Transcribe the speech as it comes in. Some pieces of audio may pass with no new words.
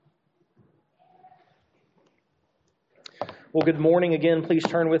Well, good morning again. Please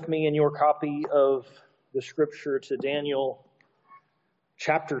turn with me in your copy of the scripture to Daniel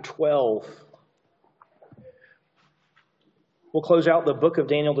chapter 12. We'll close out the book of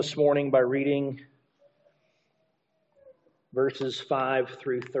Daniel this morning by reading verses 5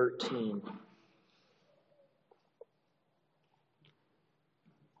 through 13.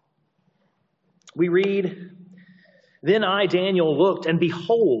 We read, "Then I, Daniel, looked, and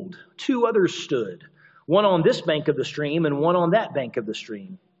behold, two others stood, one on this bank of the stream and one on that bank of the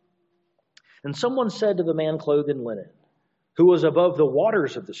stream. And someone said to the man clothed in linen, who was above the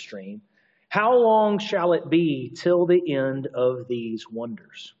waters of the stream, 'How long shall it be till the end of these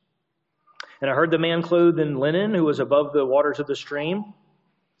wonders?' And I heard the man clothed in linen, who was above the waters of the stream.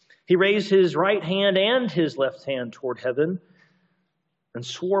 He raised his right hand and his left hand toward heaven, and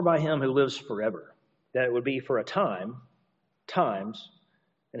swore by him who lives forever, that it would be for a time, times,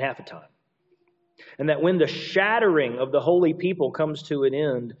 and half a time. And that when the shattering of the holy people comes to an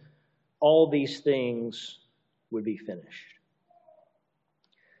end, all these things would be finished.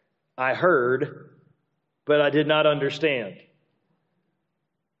 I heard, but I did not understand.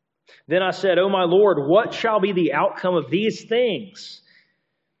 Then I said, 'O my Lord, what shall be the outcome of these things?'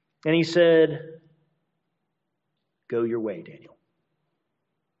 And he said, 'Go your way, Daniel.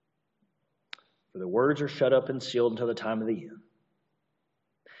 For the words are shut up and sealed until the time of the end.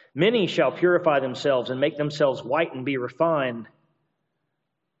 Many shall purify themselves and make themselves white and be refined.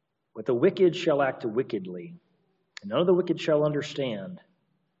 But the wicked shall act wickedly, and none of the wicked shall understand.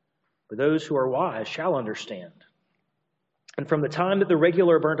 But those who are wise shall understand. And from the time that the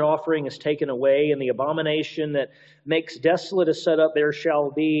regular burnt offering is taken away, and the abomination that makes desolate is set up, there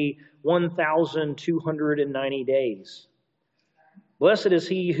shall be 1,290 days. Blessed is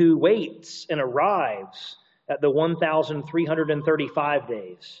he who waits and arrives at the 1,335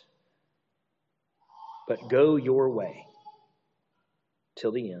 days. But go your way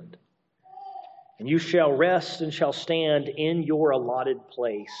till the end, and you shall rest and shall stand in your allotted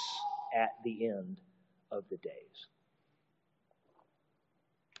place at the end of the days.'"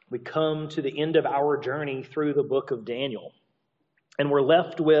 We come to the end of our journey through the book of Daniel, and we're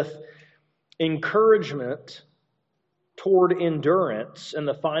left with encouragement toward endurance and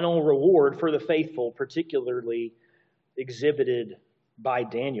the final reward for the faithful, particularly exhibited by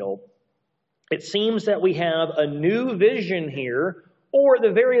Daniel. It seems that we have a new vision here, or at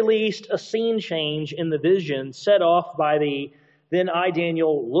the very least, a scene change in the vision set off by the "Then I,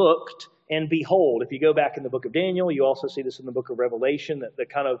 Daniel, looked, and behold." If you go back in the book of Daniel, you also see this in the book of Revelation, that the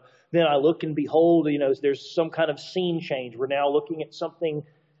kind of "then I look and behold," there's some kind of scene change. We're now looking at something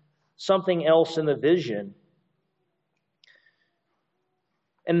else in the vision.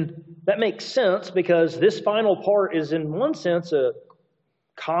 And that makes sense because this final part is, in one sense, a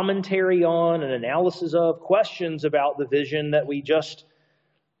commentary on and analysis of questions about the vision that we just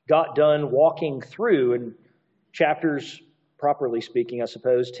got done walking through in chapters, properly speaking, I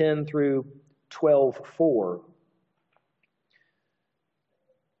suppose, 10 through 12:4.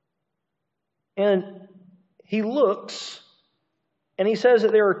 And he looks, and he says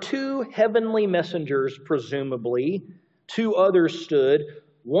that there are two heavenly messengers, presumably. Two others stood,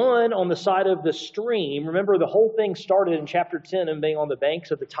 one on the side of the stream. Remember, the whole thing started in chapter 10 and being on the banks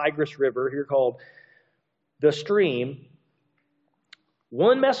of the Tigris River, here called the stream.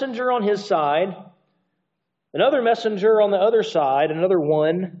 One messenger on his side, another messenger on the other side, another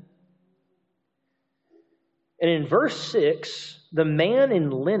one. And in verse 6, the man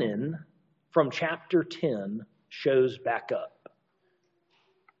in linen from chapter 10 shows back up.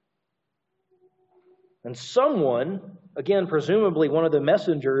 And someone, again, presumably one of the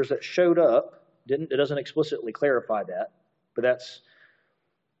messengers that showed up, it doesn't explicitly clarify that, but that's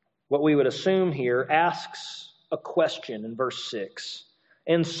what we would assume here, asks a question in verse 6.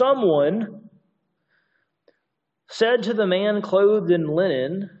 And someone said to the man clothed in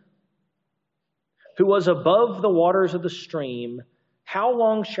linen, who was above the waters of the stream, "How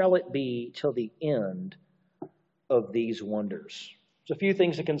long shall it be till the end of these wonders?" There's a few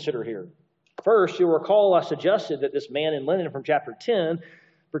things to consider here. First, you'll recall I suggested that this man in linen from chapter 10,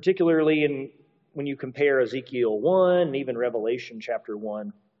 particularly when you compare Ezekiel 1 and even Revelation chapter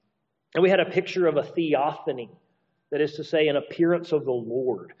 1, and we had a picture of a theophany, that is to say, an appearance of the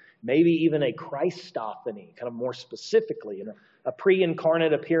Lord, maybe even a Christophany, kind of more specifically, a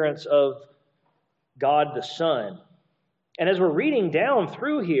pre-incarnate appearance of God the Son. And as we're reading down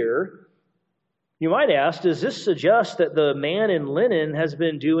through here, you might ask, does this suggest that the man in linen has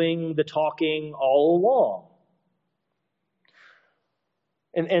been doing the talking all along?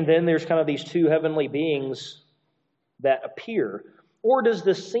 And then there's kind of these two heavenly beings that appear. Or does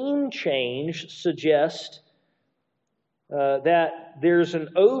the scene change suggest that there's an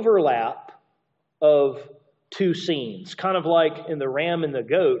overlap of two scenes, kind of like in the ram and the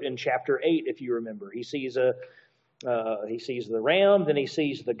goat in chapter 8, if you remember. He sees the ram, then he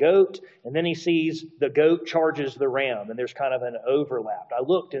sees the goat, and then he sees the goat charges the ram, and there's kind of an overlap. I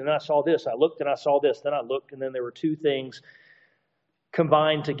looked and I saw this, I looked and I saw this, then I looked and then there were two things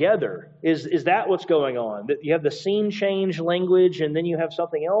combined together. Is that what's going on? That you have the scene change language and then you have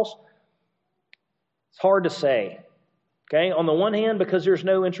something else? It's hard to say. Okay, on the one hand, because there's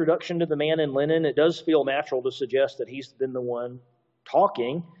no introduction to the man in linen, it does feel natural to suggest that he's been the one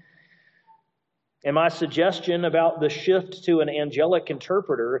talking. And my suggestion about the shift to an angelic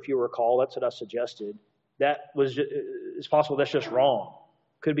interpreter, if you recall, that's what I suggested. It's possible that's just wrong.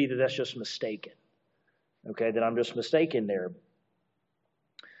 Could be that that's just mistaken. Okay, that I'm just mistaken there.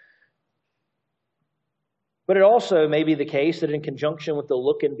 But it also may be the case that in conjunction with the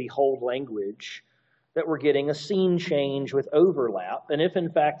look and behold language, that we're getting a scene change with overlap. And if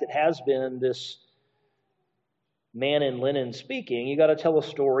in fact it has been this man in linen speaking, you got to tell a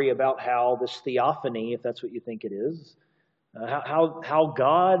story about how this theophany, if that's what you think it is, how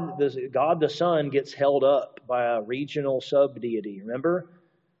God the Son gets held up by a regional sub-deity. Remember?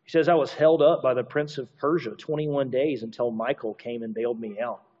 He says, I was held up by the prince of Persia 21 days until Michael came and bailed me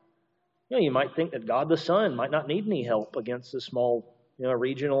out. You might think that God the Son might not need any help against a small,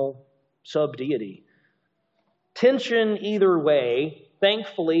 regional sub-deity. Tension either way.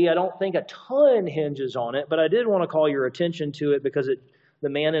 Thankfully, I don't think a ton hinges on it, but I did want to call your attention to it because the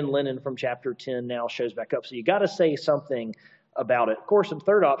man in linen from chapter 10 now shows back up. So you got to say something about it. Of course, in the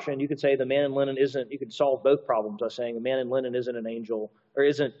third option, you could say the man in linen you could solve both problems by saying the man in linen isn't an angel, or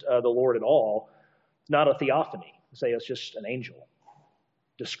isn't the Lord at all. It's not a theophany. Say it's just an angel.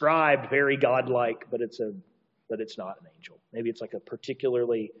 Described very godlike, but it's not an angel. Maybe it's like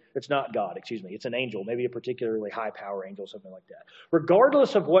it's not God, it's an angel, maybe a particularly high power angel, something like that.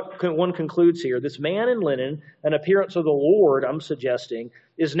 Regardless of what one concludes here, this man in linen, an appearance of the Lord, I'm suggesting,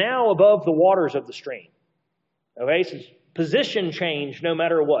 is now above the waters of the stream. Okay, so position change no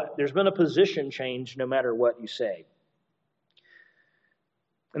matter what. There's been a position change no matter what you say.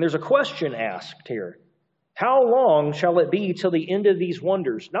 And there's a question asked here. How long shall it be till the end of these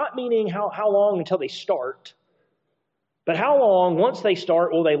wonders? Not meaning how long until they start, but how long, once they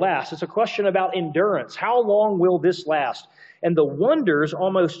start, will they last? It's a question about endurance. How long will this last? And the wonders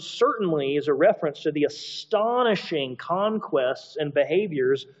almost certainly is a reference to the astonishing conquests and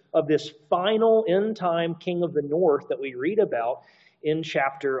behaviors of this final end-time king of the north that we read about in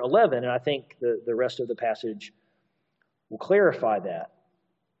chapter 11. And I think the rest of the passage will clarify that.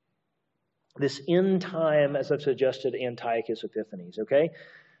 This end time, as I've suggested, Antiochus Epiphanes, okay?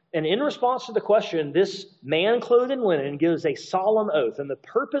 And in response to the question, this man clothed in linen gives a solemn oath. And the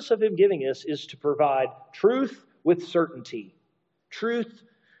purpose of him giving this is to provide truth with certainty. Truth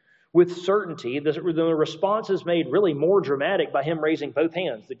with certainty. The response is made really more dramatic by him raising both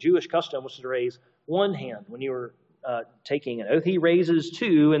hands. The Jewish custom was to raise one hand when you were taking an oath. He raises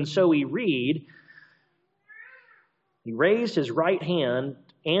two, and so we read, he raised his right hand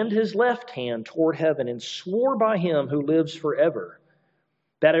and his left hand toward heaven and swore by him who lives forever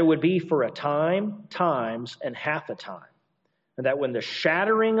that it would be for a time, times, and half a time, and that when the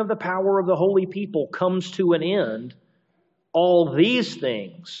shattering of the power of the holy people comes to an end, all these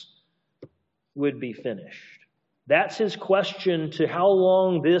things would be finished. That's his question to how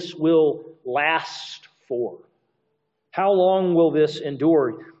long this will last for. How long will this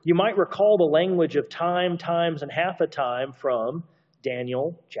endure? You might recall the language of time, times, and half a time from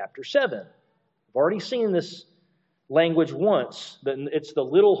Daniel chapter 7. I've already seen this language once. It's the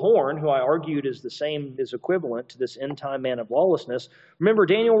little horn, who I argued is equivalent to this end-time man of lawlessness. Remember,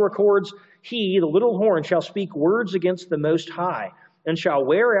 Daniel records, he, the little horn, shall speak words against the Most High, and shall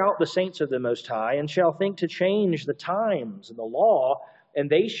wear out the saints of the Most High, and shall think to change the times and the law, and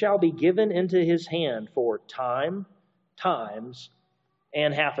they shall be given into his hand for time, times,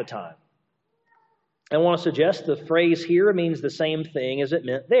 and half a time. I want to suggest the phrase here means the same thing as it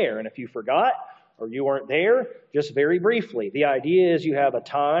meant there. And if you forgot or you weren't there, just very briefly, the idea is you have a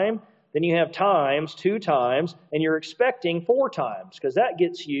time, then you have times, 2 times, and you're expecting 4 times, because that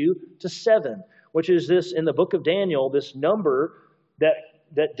gets you to 7, which is this, in the book of Daniel, this number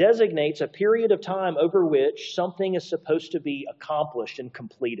that designates a period of time over which something is supposed to be accomplished and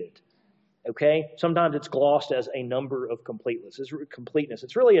completed. Okay? Sometimes it's glossed as a number of completeness.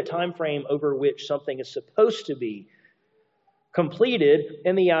 It's really a time frame over which something is supposed to be completed.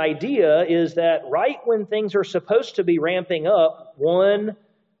 And the idea is that right when things are supposed to be ramping up, 1,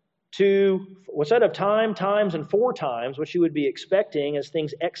 2, instead of time, times, and 4 times, which you would be expecting as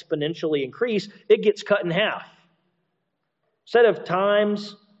things exponentially increase, it gets cut in half. Instead of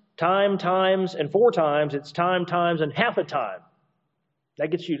times, and 4 times, it's times, and half a time. That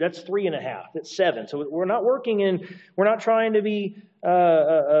gets you, that's 3.5. That's 7. So we're not trying to be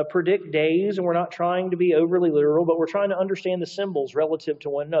predict days, and we're not trying to be overly literal, but we're trying to understand the symbols relative to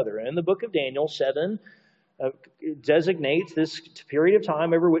one another. And in the book of Daniel, 7 designates this period of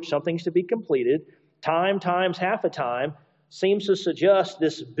time over which something's to be completed. Times half a time seems to suggest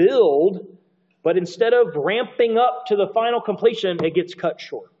this build, but instead of ramping up to the final completion, it gets cut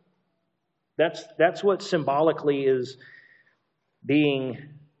short. That's what symbolically is being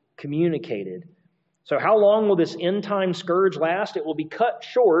communicated. So how long will this end-time scourge last? It will be cut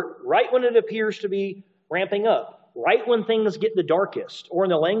short right when it appears to be ramping up, right when things get the darkest, or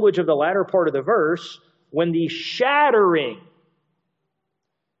in the language of the latter part of the verse, when the shattering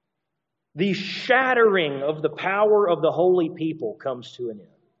of the power of the holy people comes to an end.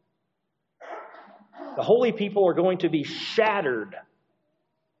 The holy people are going to be shattered.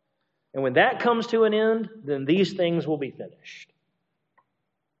 And when that comes to an end, then these things will be finished.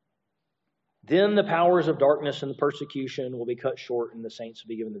 Then the powers of darkness and the persecution will be cut short and the saints will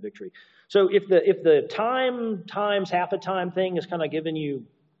be given the victory. So if the times half a time thing is kind of giving you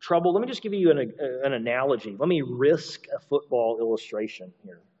trouble, let me just give you an analogy. Let me risk a football illustration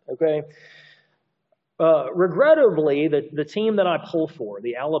here, okay? Regrettably, the team that I pull for,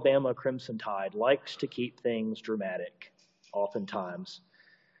 the Alabama Crimson Tide, likes to keep things dramatic, oftentimes.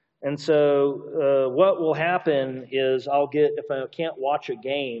 And so what will happen is if I can't watch a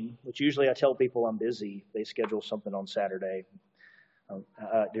game, which usually I tell people I'm busy, they schedule something on Saturday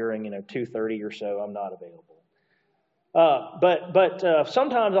during 2:30 or so, I'm not available. But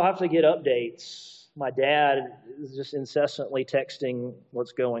sometimes I'll have to get updates. My dad is just incessantly texting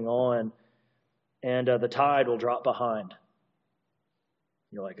what's going on, and the Tide will drop behind.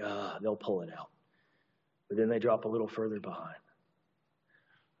 You're like, they'll pull it out. But then they drop a little further behind.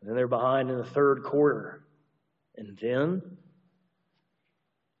 And then they're behind in the third quarter. And then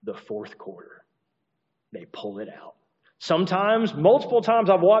the fourth quarter, they pull it out. Sometimes, multiple times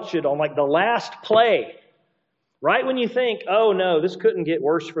I've watched it on like the last play. Right when you think, oh no, this couldn't get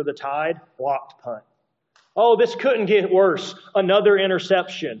worse for the Tide, blocked punt. Oh, this couldn't get worse, another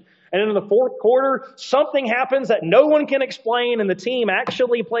interception. And in the fourth quarter, something happens that no one can explain, and the team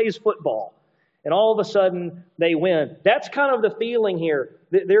actually plays football. And all of a sudden, they win. That's kind of the feeling here.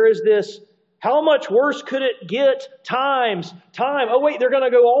 There is this, how much worse could it get? Time. Oh wait, they're going to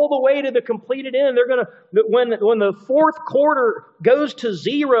go all the way to the completed end. They're going to, when the fourth quarter goes to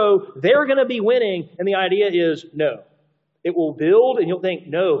 0, they're going to be winning. And the idea is, no. It will build, and you'll think,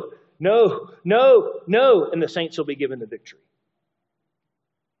 no. And the saints will be given the victory.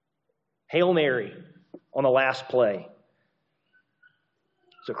 Hail Mary on the last play.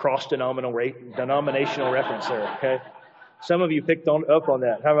 It's a cross-denominational reference there, okay? Some of you picked up on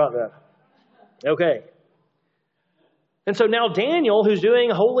that. How about that? Okay. And so now Daniel, who's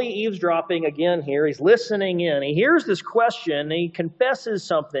doing holy eavesdropping again here, he's listening in. He hears this question, and he confesses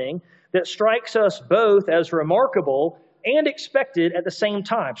something that strikes us both as remarkable and expected at the same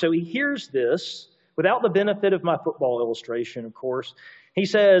time. So he hears this without the benefit of my football illustration, of course. He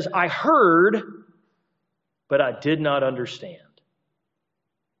says, I heard, but I did not understand.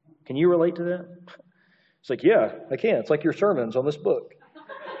 Can you relate to that? It's like, yeah, I can. It's like your sermons on this book.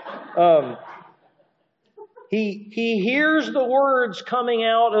 He hears the words coming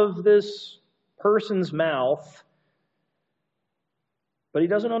out of this person's mouth, but he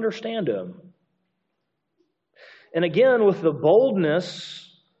doesn't understand them. And again, with the boldness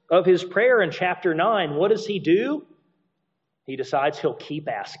of his prayer in chapter 9, what does he do? He decides he'll keep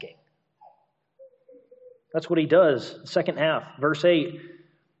asking. That's what he does. Second half, verse 8.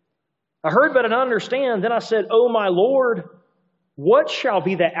 I heard but I don't understand. Then I said, oh my Lord, what shall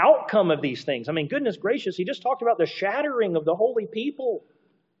be the outcome of these things? I mean, goodness gracious, he just talked about the shattering of the holy people.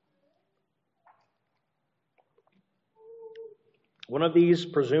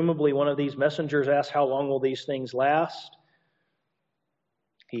 Presumably one of these messengers asks, how long will these things last?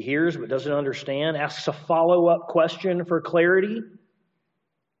 He hears but doesn't understand, asks a follow-up question for clarity.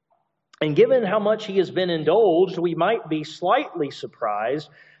 And given how much he has been indulged, we might be slightly surprised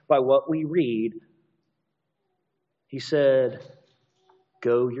by what we read. He said,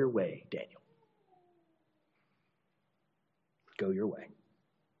 go your way, Daniel. Go your way.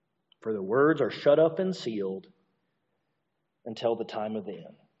 For the words are shut up and sealed until the time of the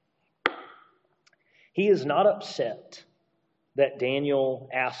end. He is not upset that Daniel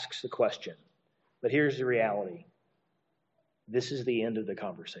asks the question. But here's the reality. This is the end of the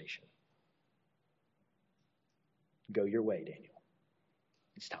conversation. Go your way, Daniel.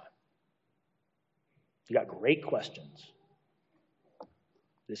 It's time. You got great questions.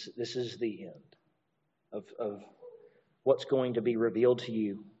 This is the end of what's going to be revealed to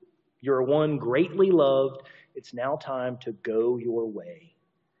you. You're one greatly loved. It's now time to go your way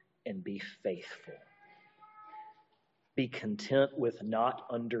and be faithful. Be content with not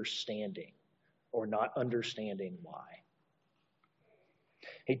understanding or not understanding why.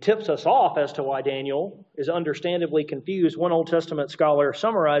 He tips us off as to why Daniel is understandably confused. One Old Testament scholar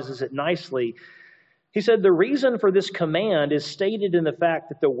summarizes it nicely. He said, the reason for this command is stated in the fact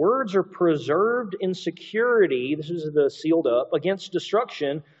that the words are preserved in security, this is the sealed up, against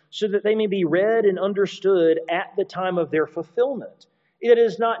destruction, so that they may be read and understood at the time of their fulfillment. It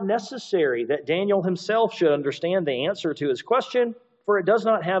is not necessary that Daniel himself should understand the answer to his question, for it does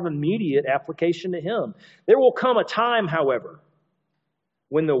not have immediate application to him. There will come a time, however,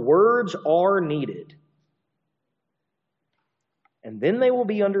 when the words are needed, and then they will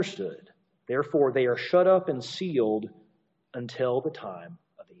be understood. Therefore, they are shut up and sealed until the time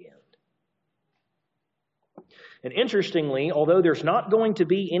of the end. And interestingly, although there's not going to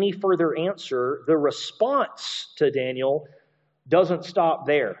be any further answer, the response to Daniel doesn't stop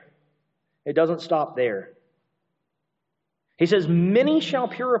there. It doesn't stop there. He says, many shall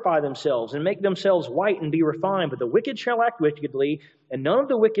purify themselves and make themselves white and be refined, but the wicked shall act wickedly, and none of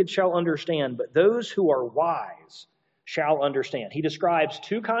the wicked shall understand, but those who are wise shall understand. He describes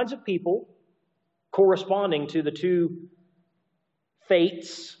two kinds of people corresponding to the two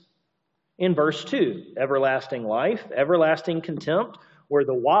fates in verse 2. Everlasting life, everlasting contempt, where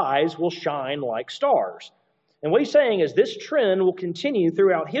the wise will shine like stars. And what he's saying is this trend will continue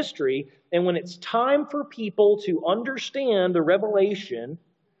throughout history, and when it's time for people to understand the revelation,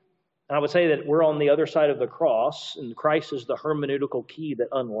 I would say that we're on the other side of the cross, and Christ is the hermeneutical key that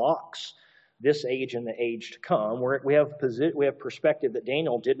unlocks this age and the age to come. We have perspective that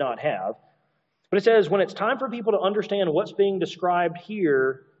Daniel did not have. But it says, when it's time for people to understand what's being described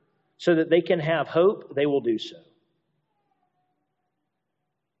here so that they can have hope, they will do so.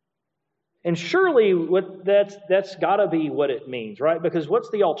 And surely that's got to be what it means, right? Because what's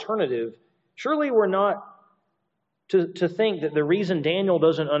the alternative? Surely we're not to think that the reason Daniel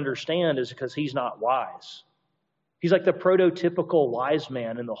doesn't understand is because he's not wise. He's like the prototypical wise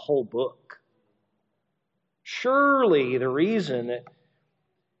man in the whole book. Surely the reason that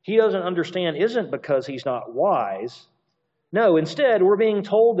he doesn't understand isn't because he's not wise. No, instead, we're being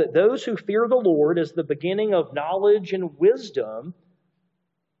told that those who fear the Lord as the beginning of knowledge and wisdom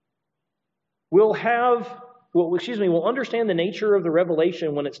will understand the nature of the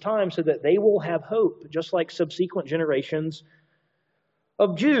revelation when it's time so that they will have hope, just like subsequent generations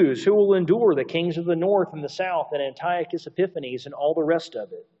of Jews who will endure the kings of the north and the south and Antiochus Epiphanes and all the rest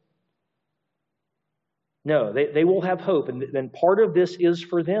of it. No, they will have hope, and then part of this is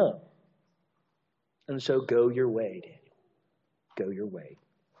for them. And so go your way, Daniel. Go your way.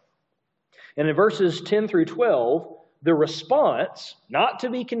 And in verses 10 through 12, the response, not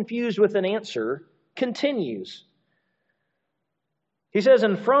to be confused with an answer, continues. He says,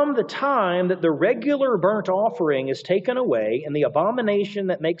 and from the time that the regular burnt offering is taken away and the abomination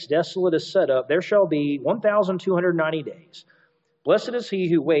that makes desolate is set up, there shall be 1,290 days. Blessed is he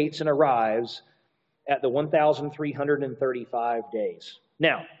who waits and arrives at the 1,335 days.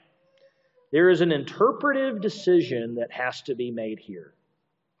 Now, there is an interpretive decision that has to be made here.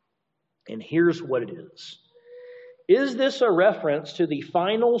 And here's what it is. Is this a reference to the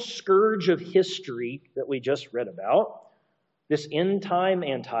final scourge of history that we just read about, this end-time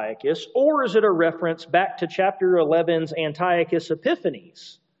Antiochus, or is it a reference back to chapter 11's Antiochus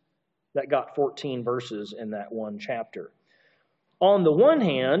Epiphanes that got 14 verses in that one chapter? On the one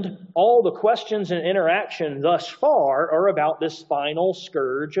hand, all the questions and interaction thus far are about this final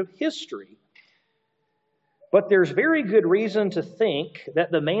scourge of history. But there's very good reason to think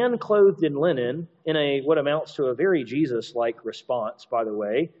that the man clothed in linen, in what amounts to a very Jesus-like response, by the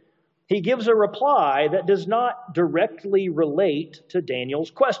way, he gives a reply that does not directly relate to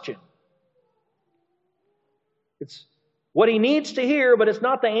Daniel's question. It's what he needs to hear, but it's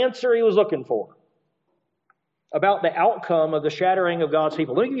not the answer he was looking for about the outcome of the shattering of God's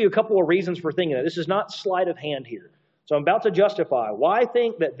people. Let me give you a couple of reasons for thinking that. This is not sleight of hand here. So I'm about to justify why I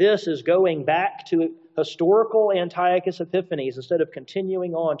think that this is going back to historical Antiochus Epiphanes instead of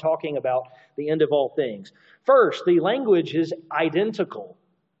continuing on talking about the end of all things. First, the language is identical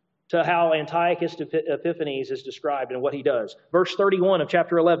to how Antiochus Epiphanes is described and what he does. Verse 31 of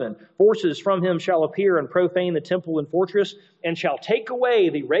chapter 11, forces from him shall appear and profane the temple and fortress, and shall take away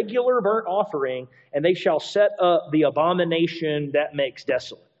the regular burnt offering, and they shall set up the abomination that makes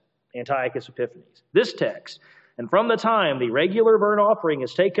desolate. Antiochus Epiphanes. This text, and from the time the regular burnt offering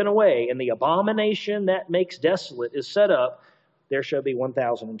is taken away, and the abomination that makes desolate is set up, there shall be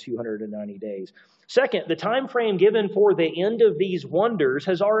 1,290 days. Second, the time frame given for the end of these wonders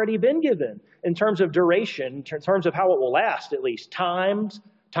has already been given in terms of duration, in terms of how it will last at least. Times,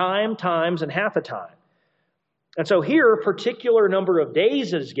 and half a time. And so here, a particular number of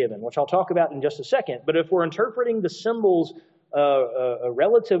days is given, which I'll talk about in just a second. But if we're interpreting the symbols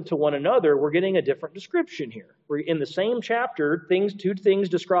relative to one another, we're getting a different description here. We're in the same chapter, two things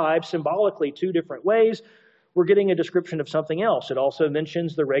described symbolically two different ways. We're getting a description of something else. It also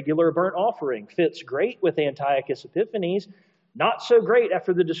mentions the regular burnt offering. Fits great with Antiochus Epiphanes. Not so great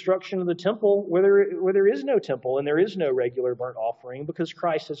after the destruction of the temple, where there is no temple and there is no regular burnt offering, because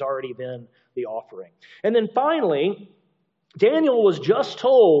Christ has already been the offering. And then finally, Daniel was just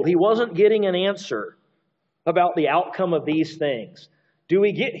told he wasn't getting an answer about the outcome of these things. Do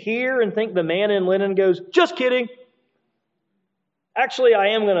we get here and think the man in linen goes, just kidding? Actually,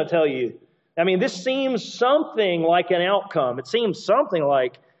 I am going to tell you. I mean, this seems something like an outcome. It seems something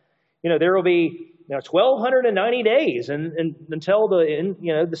like, there will be 1,290 days until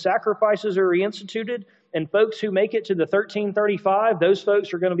the sacrifices are reinstituted, and folks who make it to the 1335, those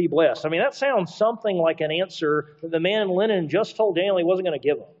folks are going to be blessed. I mean, that sounds something like an answer that the man in linen just told Daniel he wasn't going to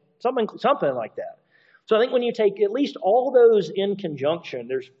give him. Something like that. So I think when you take at least all those in conjunction,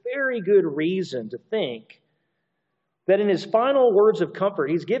 there's very good reason to think that in his final words of comfort,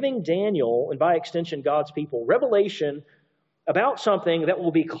 he's giving Daniel, and by extension God's people, revelation about something that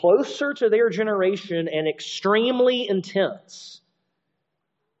will be closer to their generation and extremely intense.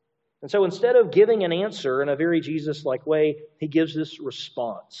 And so instead of giving an answer in a very Jesus-like way, he gives this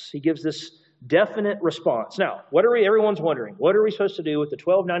response. He gives this definite response. Now, everyone's wondering, what are we supposed to do with the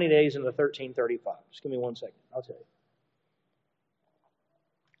 1290 days and the 1335? Just give me 1 second. I'll tell you.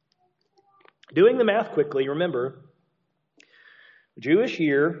 Doing the math quickly, remember, Jewish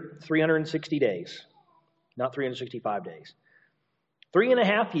year, 360 days, not 365 days.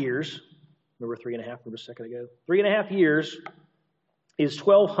 3.5 years, remember 3.5 from a second ago? 3.5 years is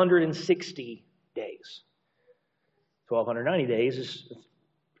 1,260 days. 1,290 days is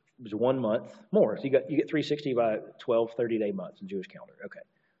 1 month more. So you get 360 by 12 30-day months in Jewish calendar. Okay.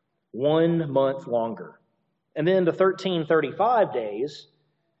 1 month longer. And then the 1335 days,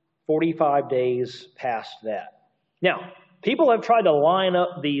 45 days past that. Now, people have tried to line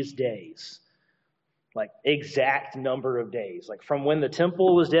up these days, like exact number of days, like from when the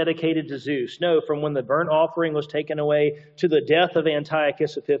temple was dedicated to Zeus. No, from when the burnt offering was taken away to the death of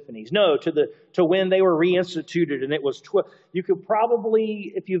Antiochus Epiphanes. No, to when they were reinstituted, and it was 12. You could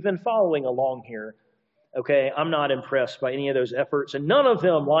probably, if you've been following along here, okay, I'm not impressed by any of those efforts, and none of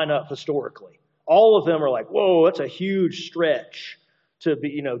them line up historically. All of them are like, whoa, that's a huge stretch to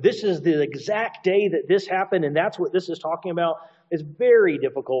be, this is the exact day that this happened, and that's what this is talking about. It's very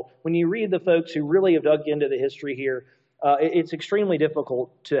difficult. When you read the folks who really have dug into the history here, it's extremely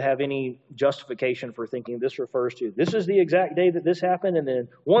difficult to have any justification for thinking this refers to, this is the exact day that this happened, and then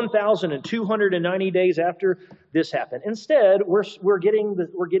 1,290 days after this happened. Instead, we're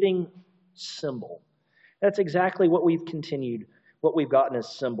getting symbol. That's exactly what we've gotten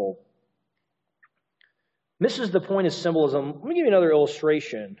as symbol. This is the point of symbolism. Let me give you another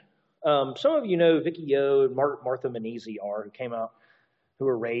illustration. Some of you know Vicky Yo and Martha Menezes who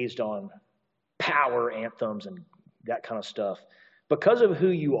were raised on power anthems and that kind of stuff. Because of who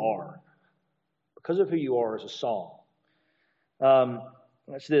you are is a song.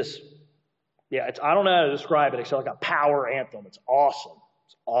 It's this, I don't know how to describe it except like a power anthem. It's awesome.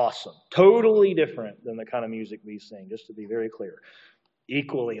 It's awesome. Totally different than the kind of music we sing, just to be very clear.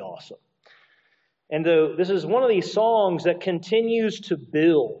 Equally awesome. And this is one of these songs that continues to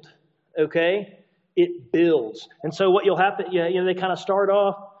build, okay? It builds. And so what you'll have to, they kind of start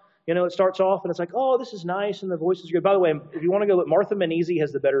off, it starts off and it's like, oh, this is nice and the voice is good. By the way, if you want to go, Martha Menezes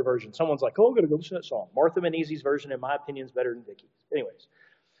has the better version. Someone's like, oh, I'm going to go listen to that song. Martha Menezes' version, in my opinion, is better than Vicky's. Anyways,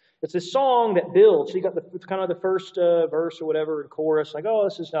 it's this song that builds. So you got the first verse or whatever and chorus, like, oh,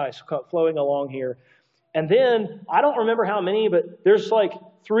 this is nice, flowing along here. And then, I don't remember how many, but there's like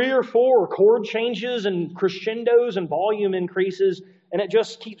 3 or 4 chord changes and crescendos and volume increases, and it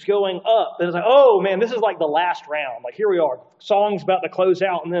just keeps going up. And it's like, oh man, this is like the last round. Like here we are, song's about to close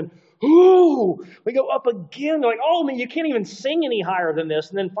out, and then, ooh, we go up again. They're like, oh man, you can't even sing any higher than this.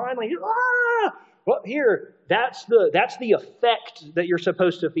 And then finally, well, here, that's the effect that you're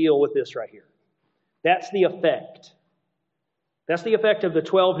supposed to feel with this right here. That's the effect. That's the effect of the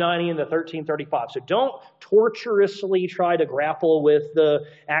 1290 and the 1335. So don't torturously try to grapple with the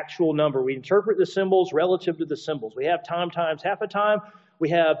actual number. We interpret the symbols relative to the symbols. We have time times half a time. We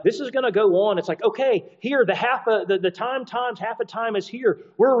have, this is going to go on. It's like, okay, here, the time times half a time is here.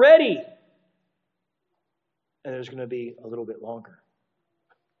 We're ready. and there's going to be a little bit longer.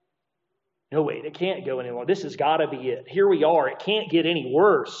 No, wait, it can't go any longer. This has got to be it. Here we are. It can't get any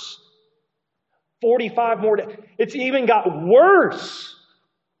worse. 45 more days. It's even got worse.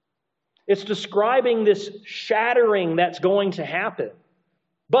 It's describing this shattering that's going to happen.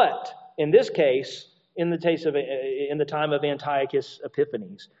 But in this case, in the time of Antiochus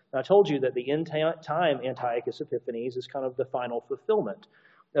Epiphanes, I told you that the end time Antiochus Epiphanes is kind of the final fulfillment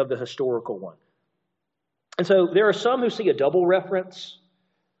of the historical one. And so there are some who see a double reference.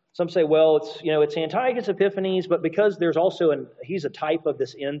 Some say, well, it's Antiochus Epiphanes, but because there's also he's a type of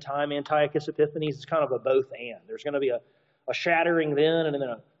this end time Antiochus Epiphanes, it's kind of a both and. There's going to be a shattering then and then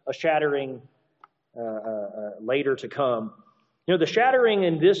a shattering later to come. The shattering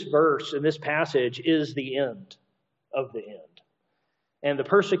in this verse, in this passage, is the end of the end. And the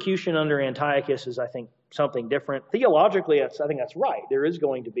persecution under Antiochus is, I think, something different. Theologically, I think that's right.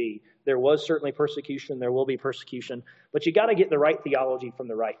 There was certainly persecution, there will be persecution, but you got to get the right theology from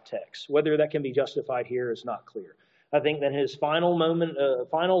the right text. Whether that can be justified here is not clear. I think that his final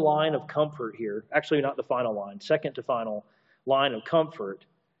line of comfort here, actually not the final line, second to final line of comfort,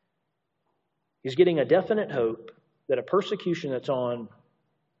 he's getting a definite hope that a persecution that's on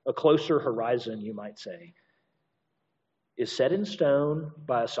a closer horizon, you might say, is set in stone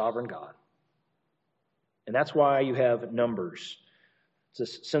by a sovereign God. And that's why you have numbers. It's a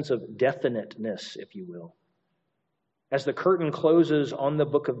sense of definiteness, if you will. As the curtain closes on the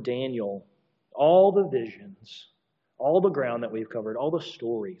book of Daniel, all the visions, all the ground that we've covered, all the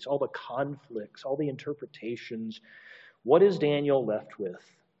stories, all the conflicts, all the interpretations, what is Daniel left with?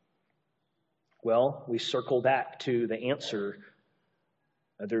 Well, we circle back to the answer,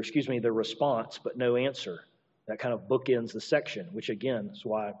 the response, but no answer. That kind of bookends the section, which again is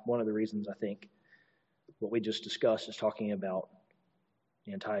why one of the reasons I think what we just discussed is talking about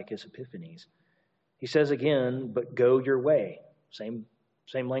Antiochus Epiphanes. He says again, but go your way. Same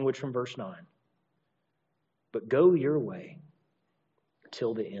language from verse 9. But go your way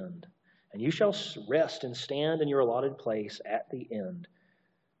till the end, and you shall rest and stand in your allotted place at the end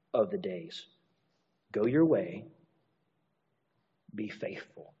of the days. Go your way, be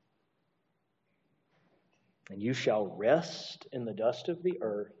faithful, and you shall rest in the dust of the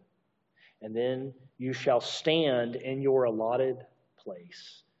earth, and then you shall stand in your allotted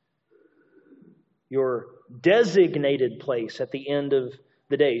place, your designated place at the end of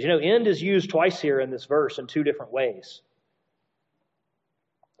the days. End is used twice here in this verse in two different ways.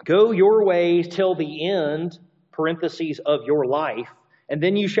 Go your way till the end, parentheses, of your life, and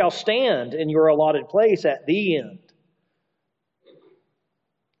then you shall stand in your allotted place at the end.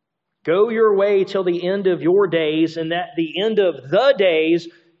 Go your way till the end of your days, and at the end of the days,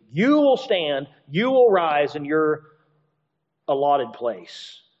 you will stand, you will rise in your allotted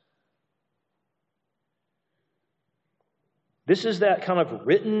place. This is that kind of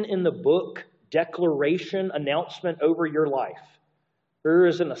written in the book declaration, announcement over your life. There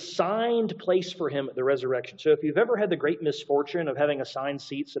is an assigned place for him at the resurrection. So if you've ever had the great misfortune of having assigned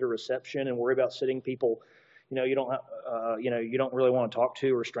seats at a reception and worry about sitting people, you don't really want to talk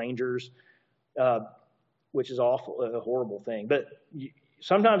to, or strangers, which is awful, a horrible thing. But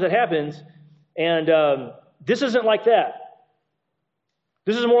sometimes it happens, and this isn't like that.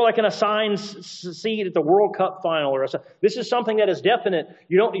 This is more like an assigned seat at the World Cup final, this is something that is definite.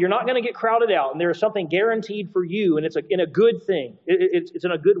 You're not going to get crowded out, and there is something guaranteed for you, and it's in a good thing. It's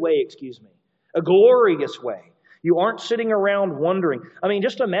in a good way, a glorious way. You aren't sitting around wondering. I mean,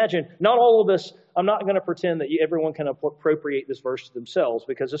 just imagine. Not all of us. I'm not going to pretend that everyone can appropriate this verse to themselves,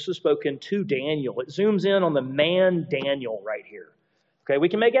 because this is spoken to Daniel. It zooms in on the man Daniel right here. Okay, we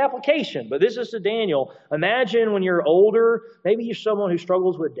can make application, but this is to Daniel. Imagine when you're older, maybe you're someone who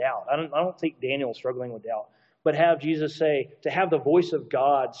struggles with doubt. I don't think Daniel's struggling with doubt, but have Jesus say, to have the voice of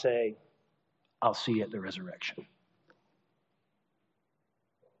God say, I'll see you at the resurrection.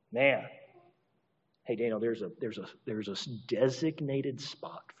 Man, hey Daniel, there's a designated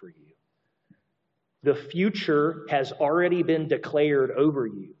spot for you. The future has already been declared over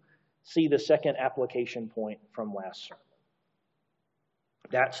you. See the second application point from last sermon.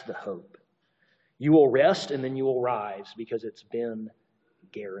 That's the hope. You will rest and then you will rise because it's been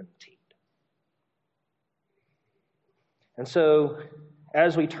guaranteed. And so,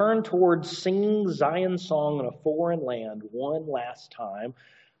 as we turn towards singing Zion's song in a foreign land one last time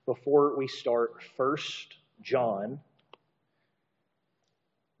before we start 1 John,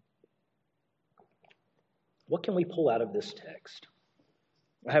 what can we pull out of this text?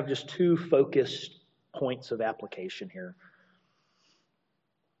 I have just two focused points of application here.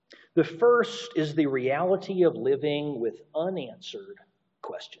 The first is the reality of living with unanswered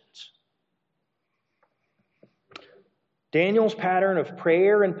questions. Daniel's pattern of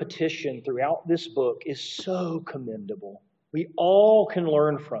prayer and petition throughout this book is so commendable. We all can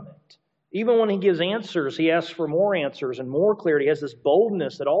learn from it. Even when he gives answers, he asks for more answers and more clarity. He has this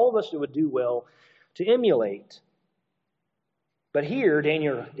boldness that all of us would do well to emulate. But here,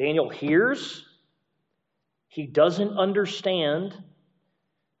 Daniel hears. He doesn't understand.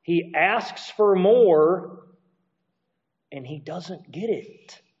 He asks for more, and he doesn't get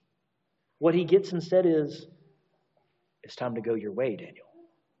it. What he gets instead is, it's time to go your way, Daniel.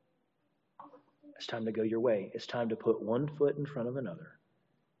 It's time to go your way. It's time to put one foot in front of another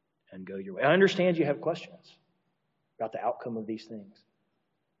and go your way. I understand you have questions about the outcome of these things,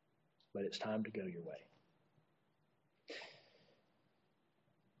 but it's time to go your way.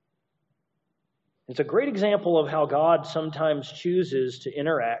 It's a great example of how God sometimes chooses to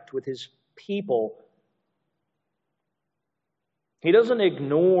interact with his people. He doesn't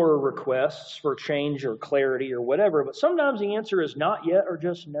ignore requests for change or clarity or whatever, but sometimes the answer is not yet or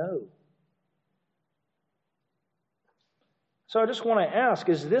just no. So I just want to ask,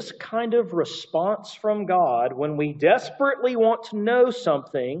 is this kind of response from God when we desperately want to know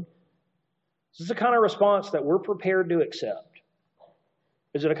something, is this the kind of response that we're prepared to accept?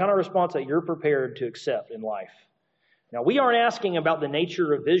 Is it a kind of response that you're prepared to accept in life? Now, we aren't asking about the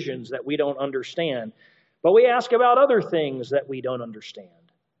nature of visions that we don't understand, but we ask about other things that we don't understand.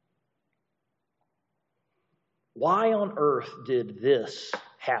 Why on earth did this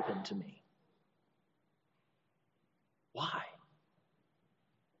happen to me? Why?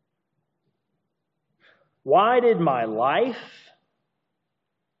 Why did my life,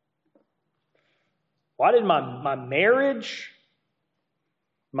 why did my marriage,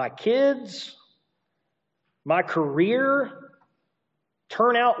 my kids, my career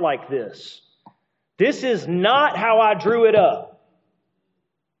turn out like this? This is not how I drew it up.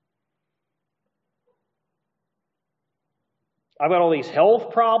 I've got all these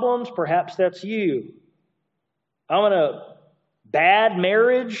health problems. Perhaps that's you. I'm in a bad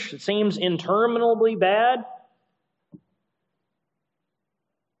marriage. It seems interminably bad.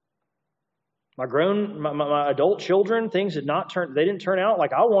 My adult children, things they didn't turn out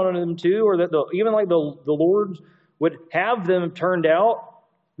like I wanted them to, or that even like the Lord would have them turned out.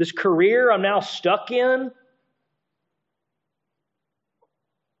 This career I'm now stuck in.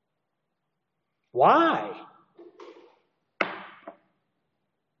 Why?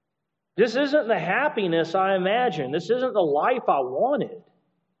 This isn't the happiness I imagined. This isn't the life I wanted.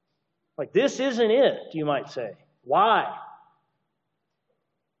 Like, this isn't it, you might say. Why?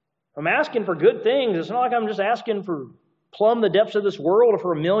 I'm asking for good things. It's not like I'm just asking for plumb the depths of this world or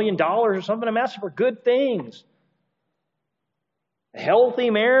for $1 million or something. I'm asking for good things. A healthy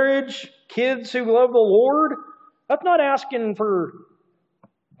marriage, kids who love the Lord. That's not asking for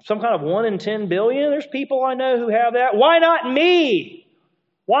some kind of 1 in 10 billion. There's people I know who have that. Why not me?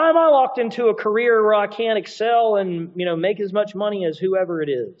 Why am I locked into a career where I can't excel and, make as much money as whoever it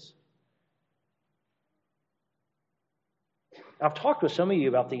is? I've talked with some of you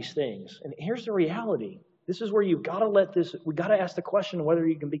about these things, and here's the reality. This is where we've got to ask the question whether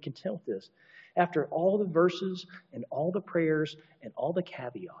you can be content with this. After all the verses and all the prayers and all the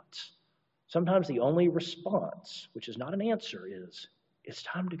caveats, sometimes the only response, which is not an answer, is, it's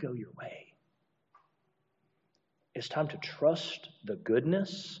time to go your way. It's time to trust the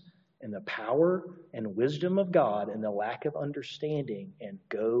goodness and the power and wisdom of God and the lack of understanding and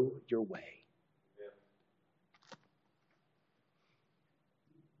go your way.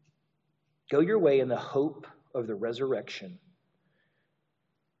 Go your way in the hope of the resurrection.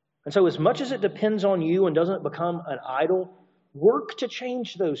 And so as much as it depends on you and doesn't become an idol, work to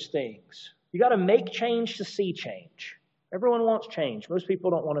change those things. You got to make change to see change. Everyone wants change. Most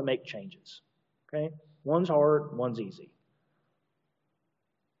people don't want to make changes. Okay? One's hard, one's easy.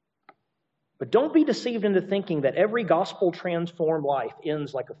 But don't be deceived into thinking that every gospel-transformed life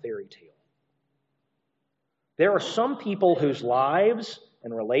ends like a fairy tale. There are some people whose lives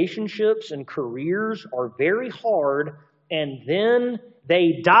and relationships and careers are very hard, and then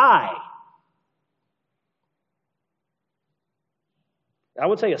they die. I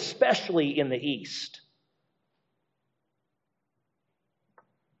would say especially in the East.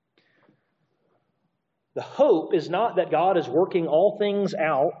 The hope is not that God is working all things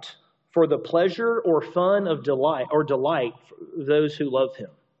out for the pleasure or fun of delight for those who love Him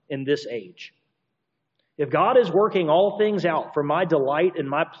in this age. If God is working all things out for my delight and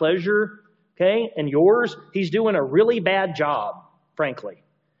my pleasure, okay, and yours, He's doing a really bad job, frankly.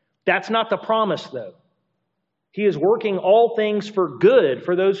 That's not the promise, though. He is working all things for good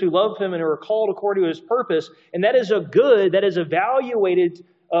for those who love Him and are called according to His purpose, and that is a good that is evaluated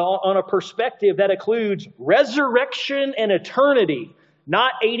on a perspective that includes resurrection and eternity,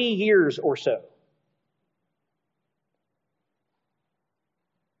 not 80 years or so.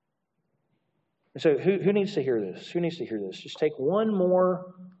 So who needs to hear this? Who needs to hear this? Just take one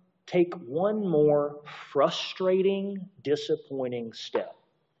more frustrating, disappointing step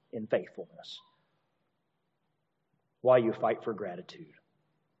in faithfulness while you fight for gratitude.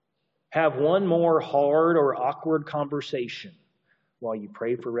 Have one more hard or awkward conversation while you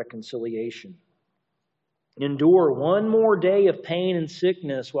pray for reconciliation. Endure one more day of pain and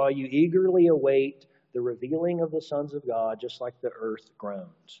sickness while you eagerly await the revealing of the sons of God, just like the earth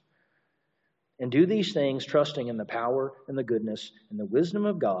groans. And do these things trusting in the power and the goodness and the wisdom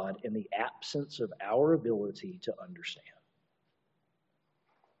of God in the absence of our ability to understand.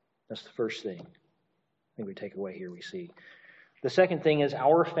 That's the first thing I think we take away here, we see. The second thing is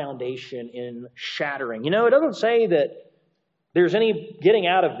our foundation in shattering. It doesn't say that there's any getting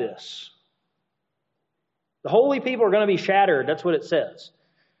out of this. The holy people are going to be shattered. That's what it says.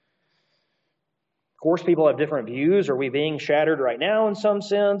 Of course, people have different views. Are we being shattered right now in some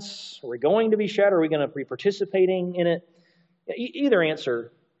sense? Are we going to be shattered? Are we going to be participating in it? Either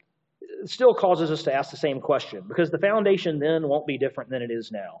answer still causes us to ask the same question, because the foundation then won't be different than it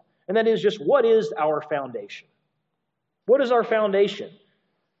is now. And that is just, what is our foundation? What is our foundation?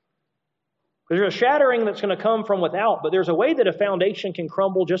 There's a shattering that's going to come from without, but there's a way that a foundation can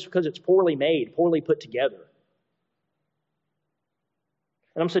crumble just because it's poorly made, poorly put together.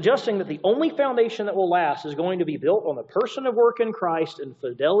 And I'm suggesting that the only foundation that will last is going to be built on the person and work in Christ and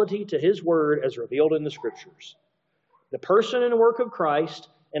fidelity to His Word as revealed in the Scriptures. The person and work of Christ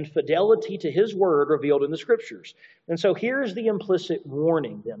and fidelity to His Word revealed in the Scriptures. And so here's the implicit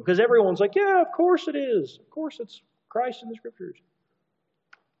warning then, because everyone's like, yeah, of course it is. Of course it's Christ in the Scriptures.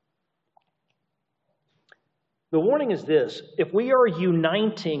 The warning is this: if we are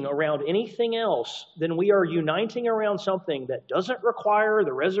uniting around anything else, then we are uniting around something that doesn't require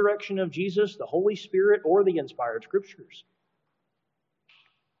the resurrection of Jesus, the Holy Spirit, or the inspired Scriptures.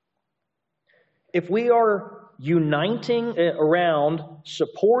 If we are uniting around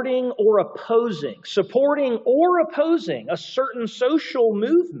supporting or opposing a certain social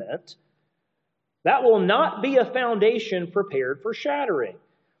movement, that will not be a foundation prepared for shattering.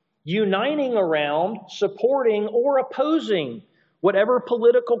 Uniting around, supporting, or opposing whatever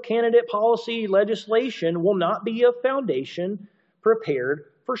political candidate, policy, legislation will not be a foundation prepared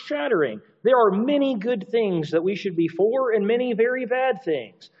for shattering. There are many good things that we should be for and many very bad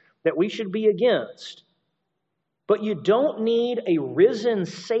things that we should be against. But you don't need a risen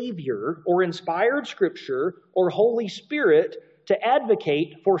Savior or inspired Scripture or Holy Spirit to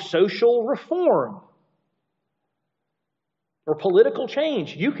advocate for social reform or political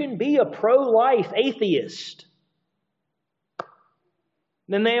change. You can be a pro-life atheist.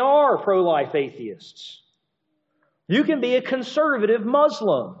 Then they are pro-life atheists. You can be a conservative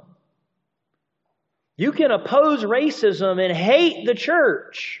Muslim. You can oppose racism and hate the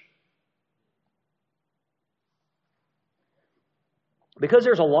church. Because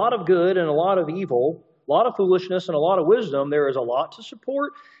there's a lot of good and a lot of evil, a lot of foolishness and a lot of wisdom, there is a lot to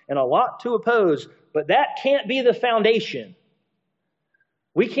support and a lot to oppose. But that can't be the foundation.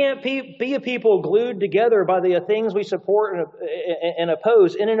 We can't be a people glued together by the things we support and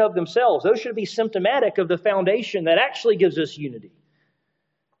oppose in and of themselves. Those should be symptomatic of the foundation that actually gives us unity.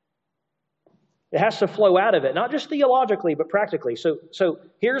 It has to flow out of it, not just theologically, but practically. So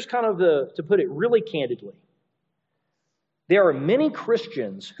here's kind of to put it really candidly. There are many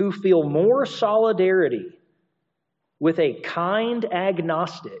Christians who feel more solidarity with a kind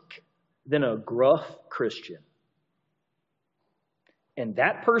agnostic than a gruff Christian. And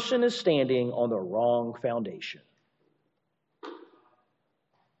that person is standing on the wrong foundation.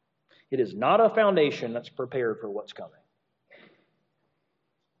 It is not a foundation that's prepared for what's coming.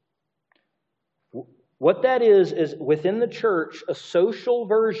 What that is within the church a social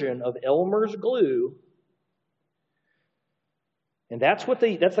version of Elmer's glue. And that's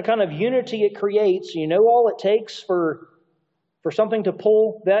the kind of unity it creates. You know all it takes for something to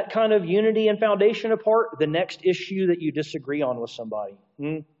pull that kind of unity and foundation apart? The next issue that you disagree on with somebody.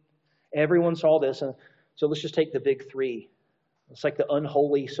 Everyone saw this. And so let's just take the big three. It's like the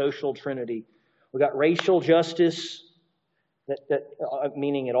unholy social trinity. We got racial justice,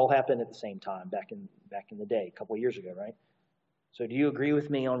 meaning it all happened at the same time back in the day, a couple of years ago, right? So do you agree with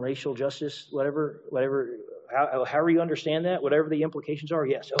me on racial justice, whatever, however you understand that, whatever the implications are?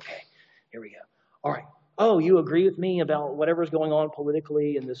 Yes, okay, here we go. All right. Oh, you agree with me about whatever's going on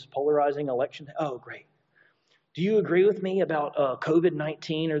politically in this polarizing election? Oh, great. Do you agree with me about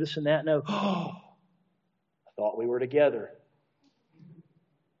COVID-19 or this and that? No. Oh, I thought we were together.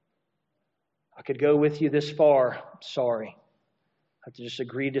 I could go with you this far. Sorry. I have to just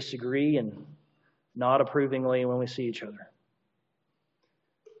disagree, and nod approvingly when we see each other.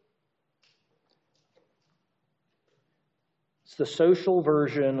 It's the social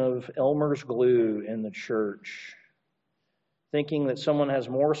version of Elmer's glue in the church, thinking that someone has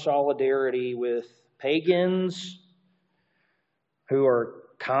more solidarity with pagans who are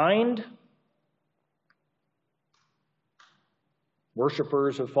kind,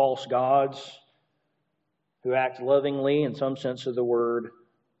 worshipers of false gods, who act lovingly in some sense of the word.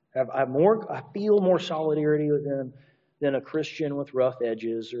 I feel more solidarity with them than a Christian with rough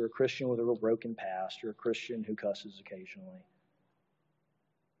edges, or a Christian with a real broken past, or a Christian who cusses occasionally.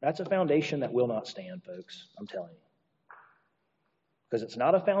 That's a foundation that will not stand, folks, I'm telling you. Because it's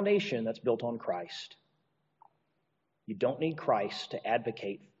not a foundation that's built on Christ. You don't need Christ to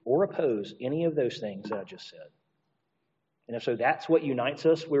advocate or oppose any of those things that I just said. And if so, that's what unites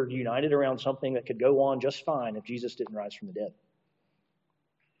us. We're united around something that could go on just fine if Jesus didn't rise from the dead.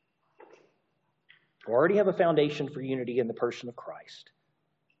 We already have a foundation for unity in the person of Christ.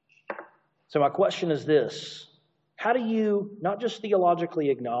 So my question is this: how do you not just theologically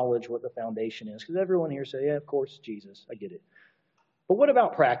acknowledge what the foundation is? Because everyone here says, yeah, of course, Jesus, I get it. But what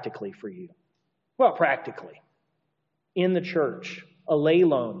about practically for you? Well, practically. In the church, a lay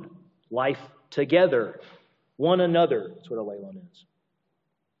loan, life together, one another. That's what a lay loan is.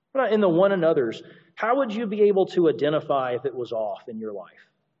 In the one another's, how would you be able to identify if it was off in your life?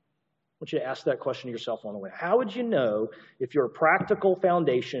 I want you to ask that question to yourself on the way. How would you know if your practical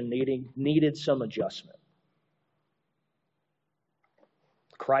foundation needed some adjustment?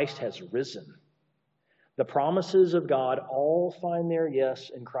 Christ has risen. The promises of God all find their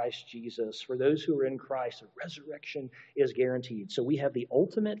yes in Christ Jesus. For those who are in Christ, the resurrection is guaranteed. So we have the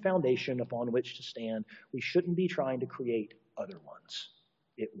ultimate foundation upon which to stand. We shouldn't be trying to create other ones.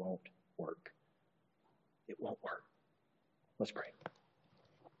 It won't work. It won't work. Let's pray.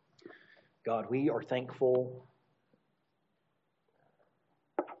 God, we are thankful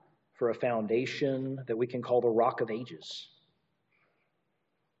for a foundation that we can call the Rock of Ages.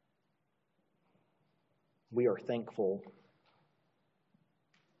 We are thankful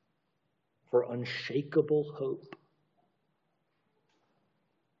for unshakable hope.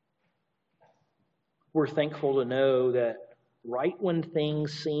 We're thankful to know that right when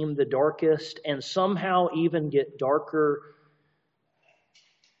things seem the darkest and somehow even get darker,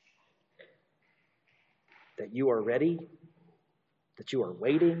 that you are ready, that you are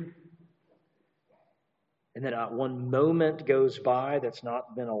waiting, and that not one moment goes by that's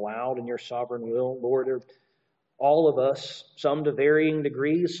not been allowed in your sovereign will. Lord, all of us, some to varying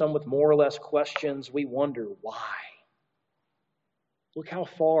degrees, some with more or less questions, we wonder why. Look how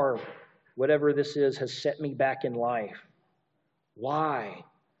far whatever this is has set me back in life. Why?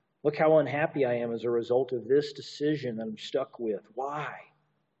 Look how unhappy I am as a result of this decision that I'm stuck with. Why?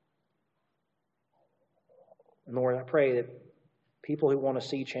 And Lord, I pray that people who want to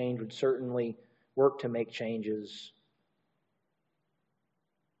see change would certainly work to make changes,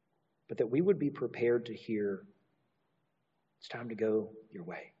 but that we would be prepared to hear, it's time to go your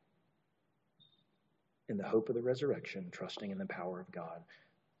way. In the hope of the resurrection, trusting in the power of God.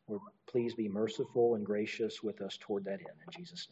 Lord, please be merciful and gracious with us toward that end. In Jesus' name.